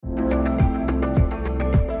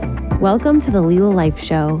Welcome to the Leela Life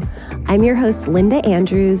Show. I'm your host, Linda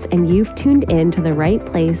Andrews, and you've tuned in to the right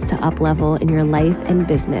place to up-level in your life and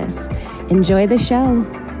business. Enjoy the show.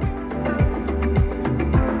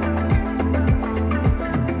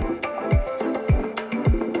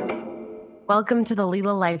 Welcome to the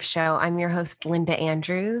Leela Life Show. I'm your host, Linda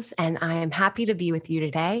Andrews, and I am happy to be with you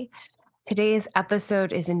today. Today's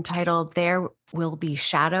episode is entitled, There Will Be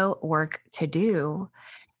Shadow Work to Do,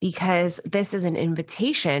 because this is an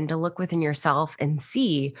invitation to look within yourself and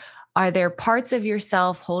see, are there parts of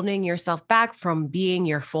yourself holding yourself back from being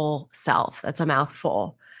your full self? That's a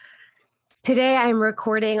mouthful. Today, I'm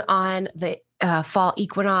recording on the fall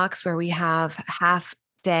equinox where we have half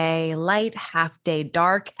day light, half day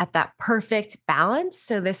dark at that perfect balance.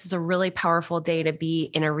 So this is a really powerful day to be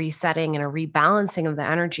in a resetting and a rebalancing of the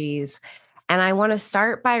energies. And I want to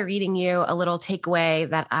start by reading you a little takeaway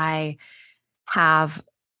that I have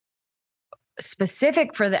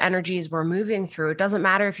specific for the energies we're moving through. It doesn't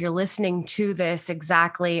matter if you're listening to this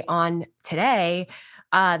exactly on today.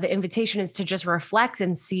 The invitation is to just reflect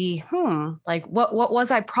and see, what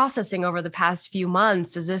was I processing over the past few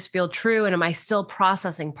months? Does this feel true? And am I still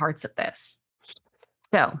processing parts of this?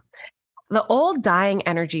 So the old dying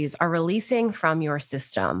energies are releasing from your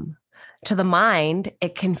system. To the mind,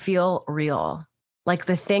 it can feel real, like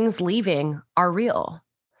the things leaving are real.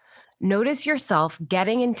 Notice yourself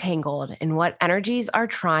getting entangled in what energies are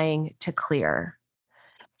trying to clear.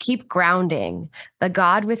 Keep grounding. The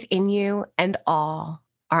God within you and all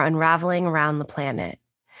are unraveling around the planet.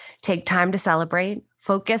 Take time to celebrate.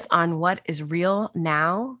 Focus on what is real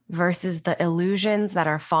now versus the illusions that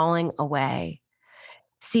are falling away.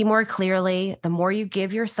 See more clearly. The more you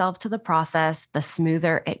give yourself to the process, the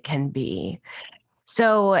smoother it can be.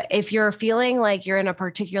 So if you're feeling like you're in a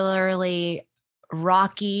particularly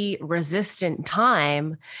rocky, resistant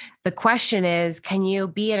time, the question is, can you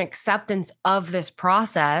be in acceptance of this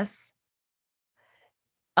process?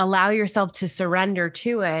 Allow yourself to surrender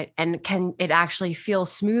to it, and can it actually feel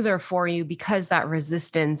smoother for you because that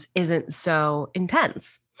resistance isn't so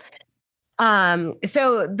intense?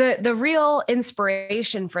 So the real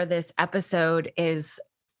inspiration for this episode is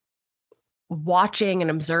watching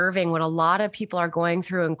and observing what a lot of people are going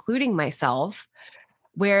through, including myself,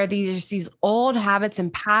 where these old habits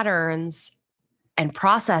and patterns and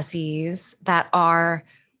processes that are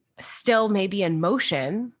still maybe in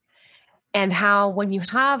motion, and how when you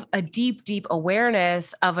have a deep, deep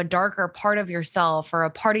awareness of a darker part of yourself or a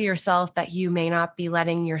part of yourself that you may not be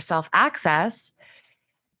letting yourself access,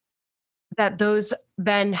 that those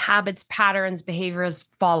then habits, patterns, behaviors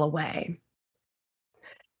fall away.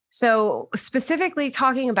 So specifically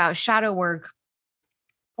talking about shadow work,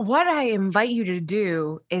 what I invite you to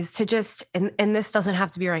do is to just, and this doesn't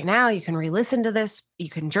have to be right now, you can re-listen to this, you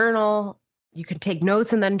can journal, you can take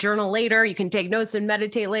notes and then journal later, you can take notes and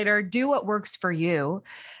meditate later, do what works for you,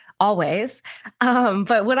 always.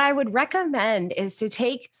 But what I would recommend is to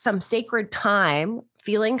take some sacred time,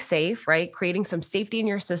 feeling safe, right? Creating some safety in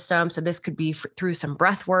your system. So this could be through some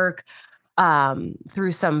breath work,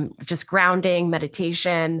 through some just grounding,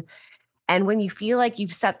 meditation. And when you feel like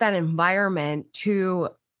you've set that environment to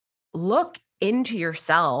look into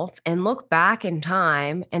yourself and look back in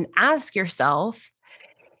time and ask yourself,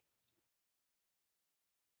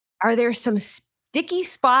 are there some sticky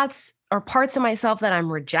spots or parts of myself that I'm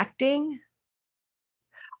rejecting?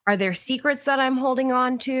 Are there secrets that I'm holding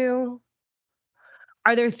on to?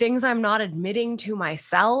 Are there things I'm not admitting to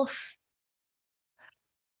myself?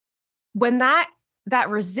 When that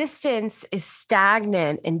resistance is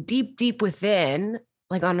stagnant and deep, deep within,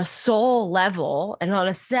 like on a soul level and on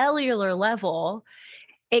a cellular level,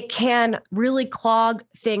 it can really clog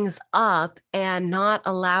things up and not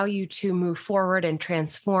allow you to move forward and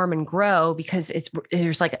transform and grow because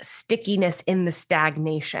there's like a stickiness in the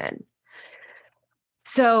stagnation.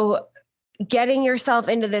 So getting yourself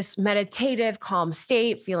into this meditative, calm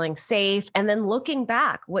state, feeling safe, and then looking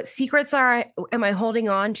back, what secrets am I holding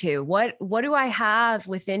on to? What do I have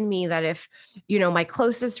within me that if, my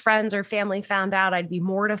closest friends or family found out, I'd be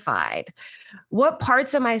mortified? What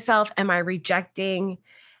parts of myself am I rejecting?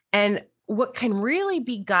 And what can really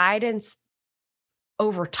be guidance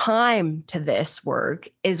over time to this work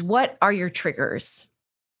is, what are your triggers?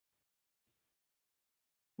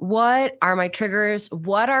 What are my triggers?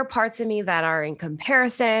 What are parts of me that are in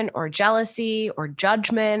comparison or jealousy or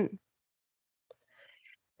judgment?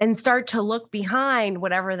 And start to look behind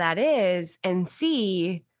whatever that is and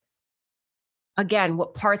see, again,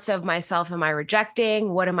 what parts of myself am I rejecting?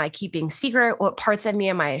 What am I keeping secret? What parts of me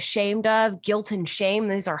am I ashamed of? Guilt and shame.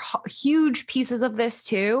 These are huge pieces of this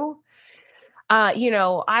too.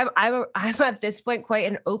 I'm at this point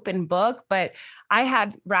quite an open book, but I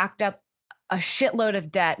had racked up a shitload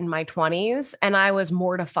of debt in my 20s and I was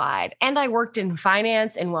mortified. And I worked in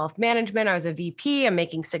finance and wealth management. I was a VP. I'm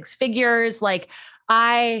making six figures. Like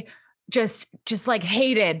I just like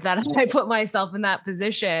hated that I put myself in that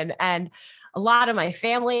position. And a lot of my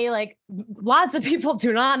family, like lots of people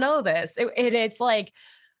do not know this. It's like,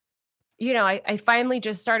 I finally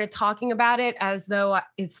just started talking about it as though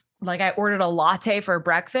it's like I ordered a latte for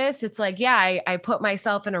breakfast. It's like, yeah, I put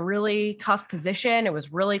myself in a really tough position. It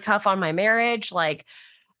was really tough on my marriage. Like,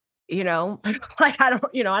 like I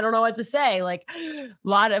don't know what to say. Like a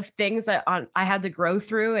lot of things that I had to grow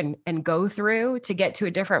through and go through to get to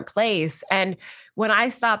a different place. And when I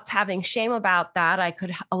stopped having shame about that, I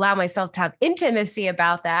could allow myself to have intimacy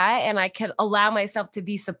about that, and I could allow myself to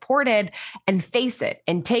be supported and face it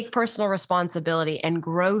and take personal responsibility and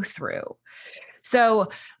grow through.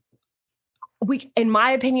 So in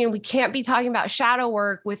my opinion, we can't be talking about shadow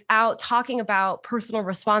work without talking about personal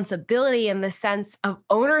responsibility in the sense of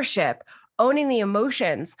ownership, owning the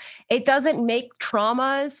emotions. It doesn't make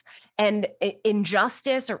traumas and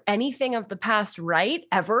injustice or anything of the past right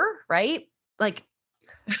ever, right? Like,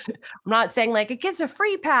 I'm not saying like it gets a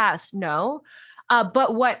free pass. No.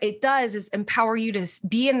 But what it does is empower you to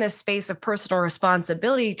be in this space of personal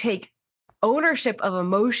responsibility, take ownership of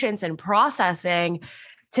emotions and processing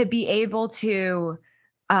to be able to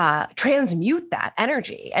transmute that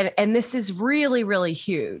energy. And this is really, really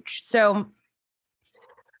huge. So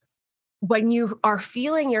when you are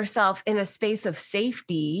feeling yourself in a space of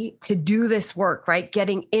safety to do this work, right?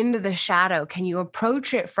 Getting into the shadow, can you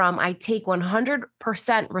approach it from, I take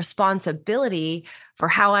 100% responsibility for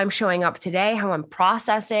how I'm showing up today, how I'm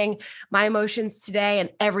processing my emotions today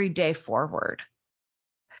and every day forward.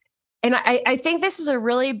 And I think this is a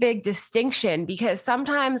really big distinction because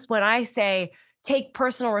sometimes when I say take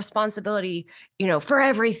personal responsibility, for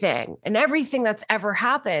everything and everything that's ever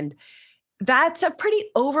happened, that's a pretty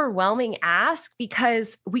overwhelming ask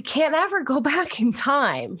because we can't ever go back in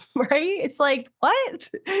time, right? It's like, what?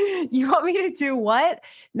 You want me to do what?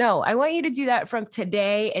 No, I want you to do that from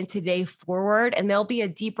today and today forward. And there'll be a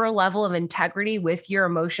deeper level of integrity with your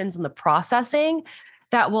emotions and the processing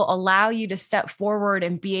that will allow you to step forward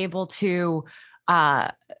and be able to uh,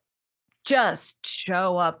 just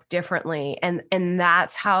show up differently. And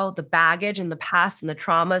that's how the baggage and the past and the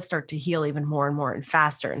traumas start to heal even more and more and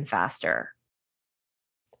faster and faster.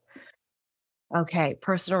 Okay,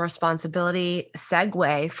 personal responsibility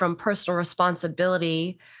segue from personal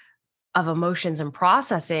responsibility of emotions and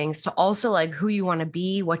processings to also like who you want to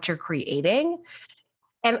be, what you're creating.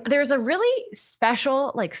 And there's a really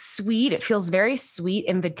special, like sweet, it feels very sweet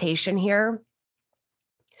invitation here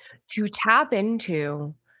to tap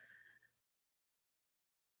into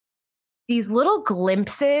these little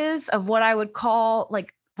glimpses of what I would call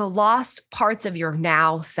like the lost parts of your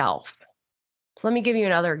now self. So let me give you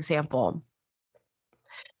another example.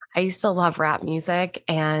 I used to love rap music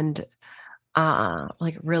and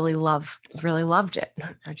like really loved it.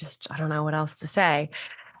 I don't know what else to say.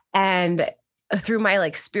 And through my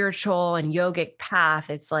like spiritual and yogic path,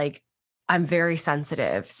 it's like I'm very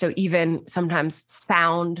sensitive. So even sometimes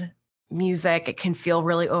sound, music, it can feel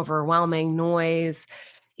really overwhelming, noise.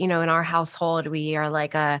 In our household, we are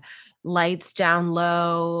like a lights down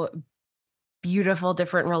low, beautiful,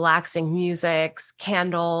 different relaxing musics,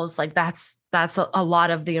 candles. Like that's a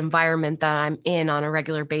lot of the environment that I'm in on a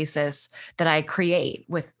regular basis that I create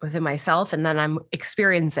within myself and then I'm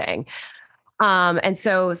experiencing. And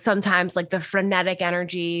so sometimes like the frenetic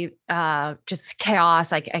energy, just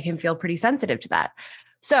chaos, I can feel pretty sensitive to that.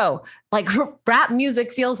 So like rap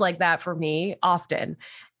music feels like that for me often.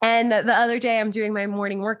 And the other day I'm doing my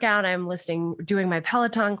morning workout. Doing my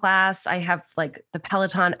Peloton class. I have like the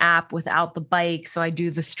Peloton app without the bike. So I do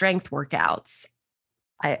the strength workouts.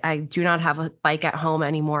 I do not have a bike at home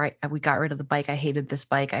anymore. We got rid of the bike. I hated this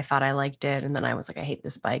bike. I thought I liked it. And then I was like, I hate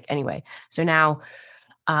this bike. Anyway, so now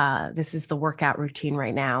this is the workout routine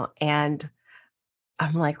right now. And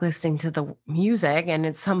I'm like listening to the music and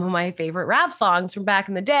it's some of my favorite rap songs from back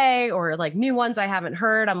in the day or like new ones I haven't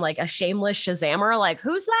heard. I'm like a shameless Shazammer. Like,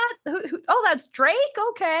 who's that? Oh, that's Drake.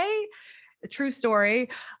 Okay. A true story.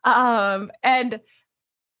 And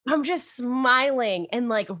I'm just smiling and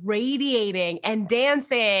like radiating and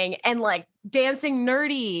dancing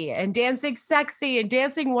nerdy and dancing sexy and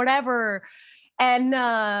dancing whatever. And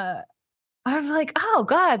I'm like, oh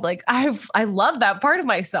God, like I love that part of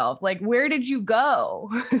myself. Like, where did you go?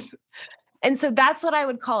 And so that's what I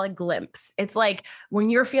would call a glimpse. It's like when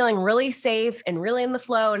you're feeling really safe and really in the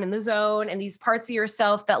flow and in the zone, and these parts of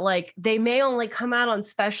yourself that like they may only come out on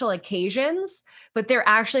special occasions, but they're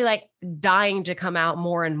actually like dying to come out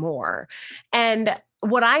more and more. And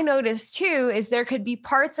what I noticed too is there could be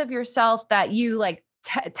parts of yourself that you like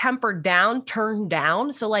tempered down, turned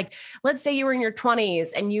down. So like, let's say you were in your 20s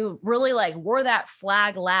and you really like wore that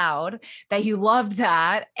flag loud, that you loved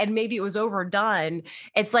that, and maybe it was overdone.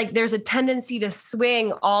 It's like, there's a tendency to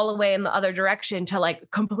swing all the way in the other direction to like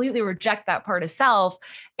completely reject that part of self.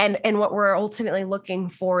 And what we're ultimately looking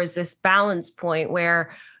for is this balance point where,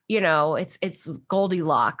 it's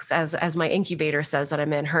Goldilocks, as my incubator says that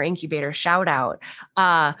I'm in, her incubator shout out.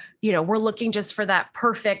 We're looking just for that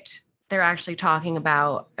perfect. They're actually talking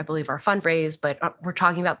about, I believe, our fundraise, but we're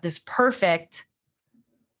talking about this perfect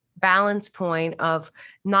balance point of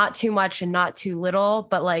not too much and not too little,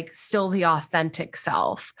 but like still the authentic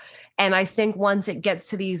self. And I think once it gets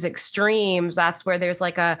to these extremes, that's where there's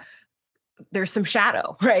some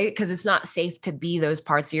shadow, right? Because it's not safe to be those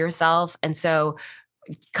parts of yourself. And so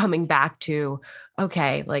coming back to,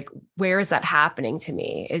 okay, like, where is that happening to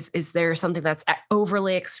me? Is there something that's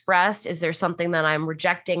overly expressed? Is there something that I'm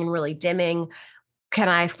rejecting and really dimming? Can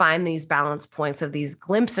I find these balance points of these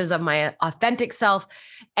glimpses of my authentic self?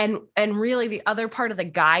 And really the other part of the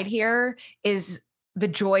guide here is the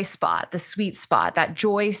joy spot, the sweet spot, that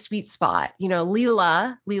joy sweet spot.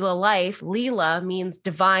 Leela life, Leela means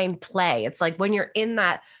divine play. It's like when you're in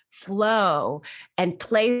that flow and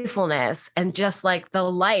playfulness and just like the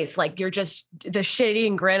life, like you're just the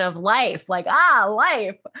shitty grin of life, like,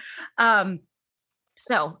 life.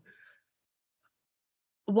 So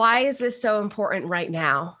why is this so important right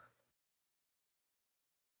now?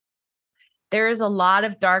 There is a lot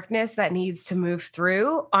of darkness that needs to move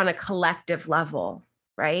through on a collective level,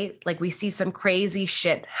 right? Like we see some crazy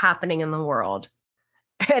shit happening in the world.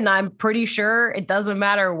 And I'm pretty sure it doesn't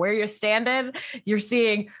matter where you're standing, you're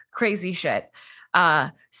seeing crazy shit.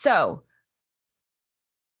 So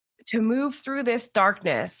to move through this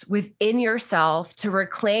darkness within yourself, to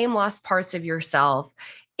reclaim lost parts of yourself,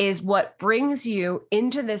 is what brings you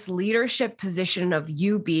into this leadership position of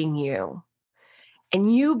you being you.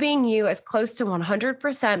 And you being you as close to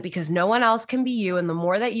 100%, because no one else can be you. And the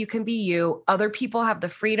more that you can be you, other people have the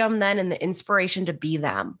freedom then and the inspiration to be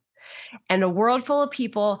them. And a world full of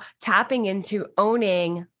people tapping into,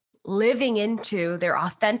 owning, living into their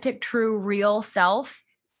authentic, true, real self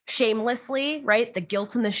shamelessly, right? The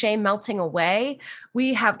guilt and the shame melting away.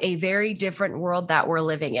 We have a very different world that we're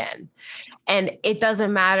living in. And it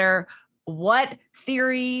doesn't matter what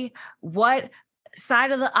theory, what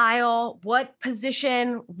side of the aisle, what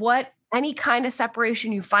position, what any kind of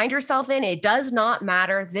separation you find yourself in, it does not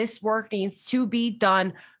matter. This work needs to be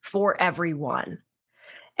done for everyone.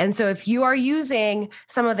 And so if you are using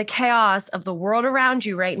some of the chaos of the world around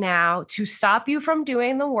you right now to stop you from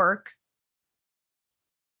doing the work,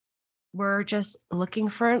 we're just looking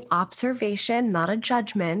for an observation, not a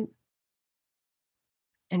judgment,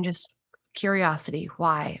 and just curiosity.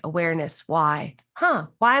 Why? Awareness. Why?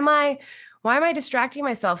 Why am I distracting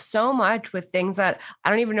myself so much with things that I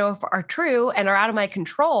don't even know if are true and are out of my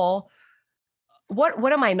control?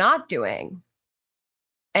 What am I not doing?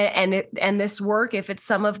 And this work, if it's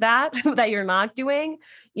some of that that you're not doing,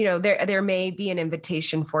 there may be an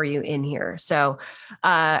invitation for you in here. So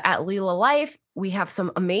at Leela Life, we have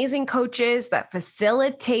some amazing coaches that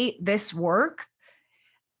facilitate this work.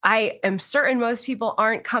 I am certain most people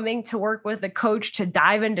aren't coming to work with a coach to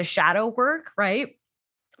dive into shadow work, right?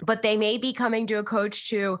 But they may be coming to a coach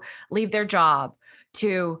to leave their job,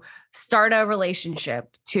 to start a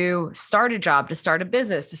relationship, to start a job, to start a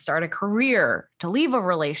business, to start a career, to leave a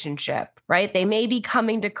relationship, right? They may be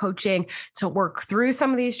coming to coaching to work through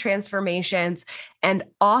some of these transformations. And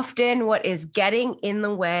often what is getting in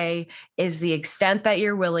the way is the extent that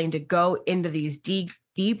you're willing to go into these deep,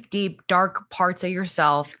 dark parts of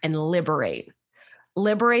yourself and liberate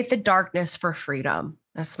the darkness for freedom.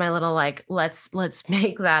 That's my little, like, let's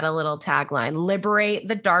make that a little tagline. Liberate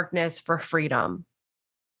the darkness for freedom.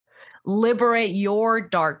 Liberate your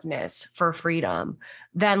darkness for freedom,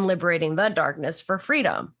 then liberating the darkness for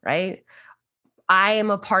freedom, right? I am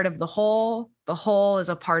a part of the whole is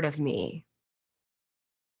a part of me.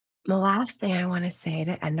 The last thing I want to say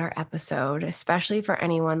to end our episode, especially for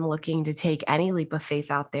anyone looking to take any leap of faith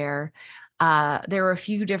out there, there were a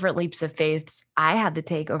few different leaps of faiths I had to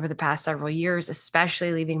take over the past several years,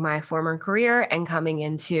 especially leaving my former career and coming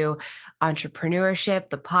into entrepreneurship,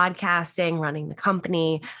 the podcasting, running the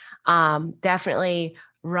company, definitely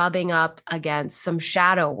rubbing up against some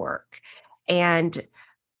shadow work. And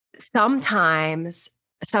sometimes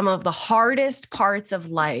some of the hardest parts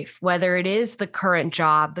of life, whether it is the current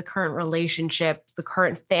job, the current relationship, the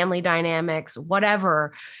current family dynamics,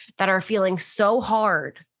 whatever, that are feeling so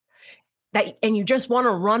hard and you just want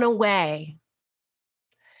to run away,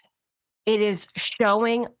 it is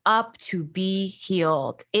showing up to be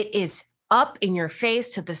healed. It is up in your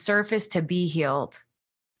face to the surface to be healed.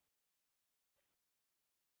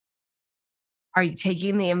 Are you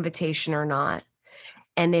taking the invitation or not?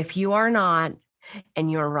 And if you are not,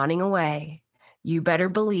 and you're running away, you better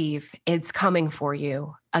believe it's coming for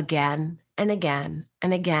you again and again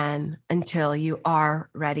and again until you are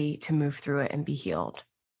ready to move through it and be healed.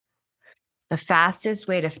 The fastest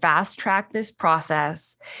way to fast track this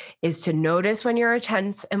process is to notice when your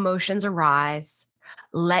intense emotions arise,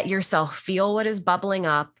 let yourself feel what is bubbling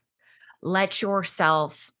up, let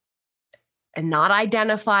yourself and not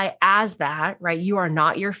identify as that, right? You are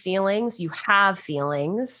not your feelings, you have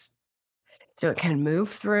feelings. So it can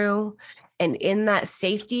move through. And in that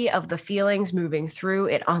safety of the feelings moving through,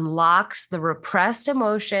 it unlocks the repressed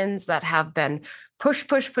emotions that have been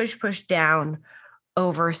pushed down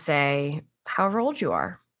over, say, however old you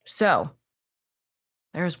are. So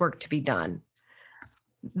there's work to be done.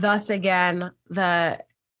 Thus, again, the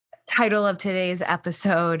title of today's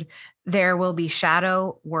episode, there will be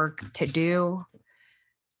shadow work to do.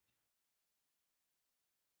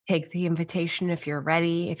 Take the invitation if you're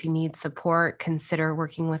ready. If you need support, consider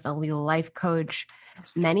working with a Leela life coach.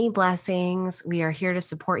 Many blessings. We are here to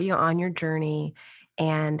support you on your journey.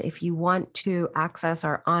 And if you want to access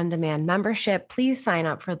our on-demand membership, please sign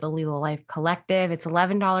up for the Leela Life Collective. It's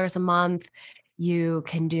 $11 a month. You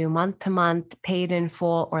can do month-to-month, paid in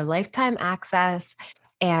full, or lifetime access.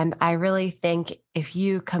 And I really think if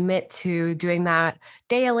you commit to doing that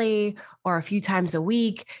daily or a few times a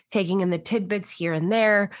week, taking in the tidbits here and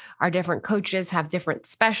there, our different coaches have different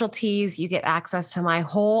specialties. You get access to my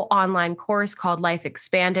whole online course called Life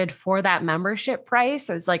Expanded for that membership price.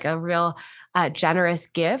 It's like a real generous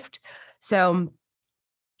gift. So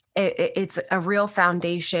it's a real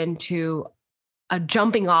foundation to a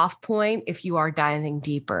jumping off point if you are diving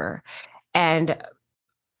deeper. And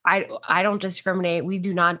I don't discriminate. We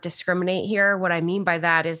do not discriminate here. What I mean by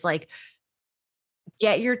that is like,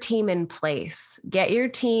 get your team in place, get your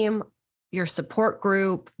team, your support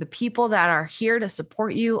group, the people that are here to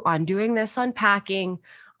support you on doing this unpacking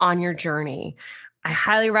on your journey. I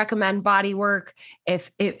highly recommend body work.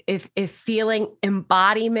 If feeling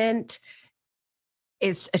embodiment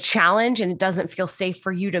is a challenge and it doesn't feel safe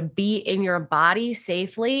for you to be in your body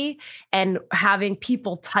safely, and having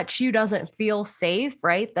people touch you doesn't feel safe,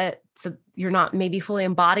 right? So you're not maybe fully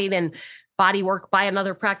embodied, and body work by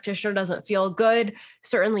another practitioner doesn't feel good.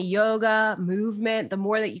 Certainly yoga, movement, the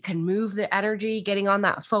more that you can move the energy, getting on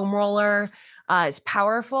that foam roller is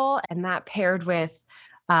powerful. And that paired with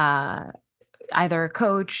either a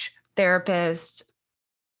coach, therapist,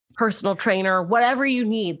 personal trainer, whatever you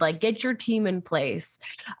need, like get your team in place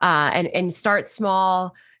and start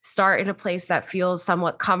small. Start in a place that feels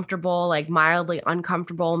somewhat comfortable, like mildly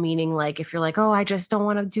uncomfortable, meaning like if you're like, oh, I just don't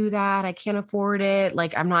want to do that, I can't afford it.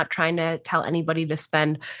 Like, I'm not trying to tell anybody to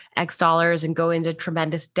spend X dollars and go into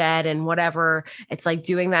tremendous debt and whatever. It's like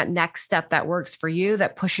doing that next step that works for you,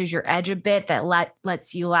 that pushes your edge a bit, that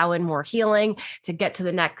lets you allow in more healing to get to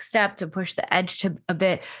the next step, to push the edge to a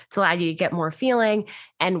bit to allow you to get more feeling.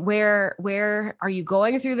 And where are you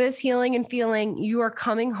going through this healing and feeling? You are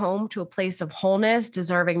coming home to a place of wholeness,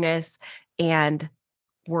 deservingness, and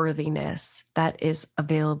worthiness that is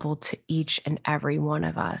available to each and every one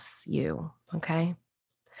of us, okay?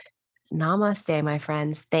 Namaste, my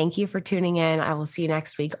friends. Thank you for tuning in. I will see you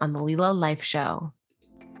next week on the Leela Life Show.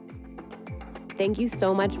 Thank you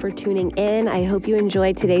so much for tuning in. I hope you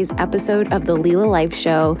enjoyed today's episode of the Leela Life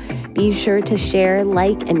Show. Be sure to share,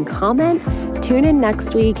 like, and comment. Tune in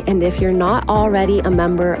next week. And if you're not already a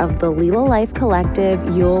member of the Leela Life Collective,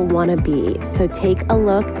 you'll want to be. So take a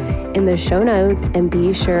look in the show notes and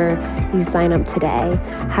be sure you sign up today.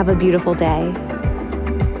 Have a beautiful day.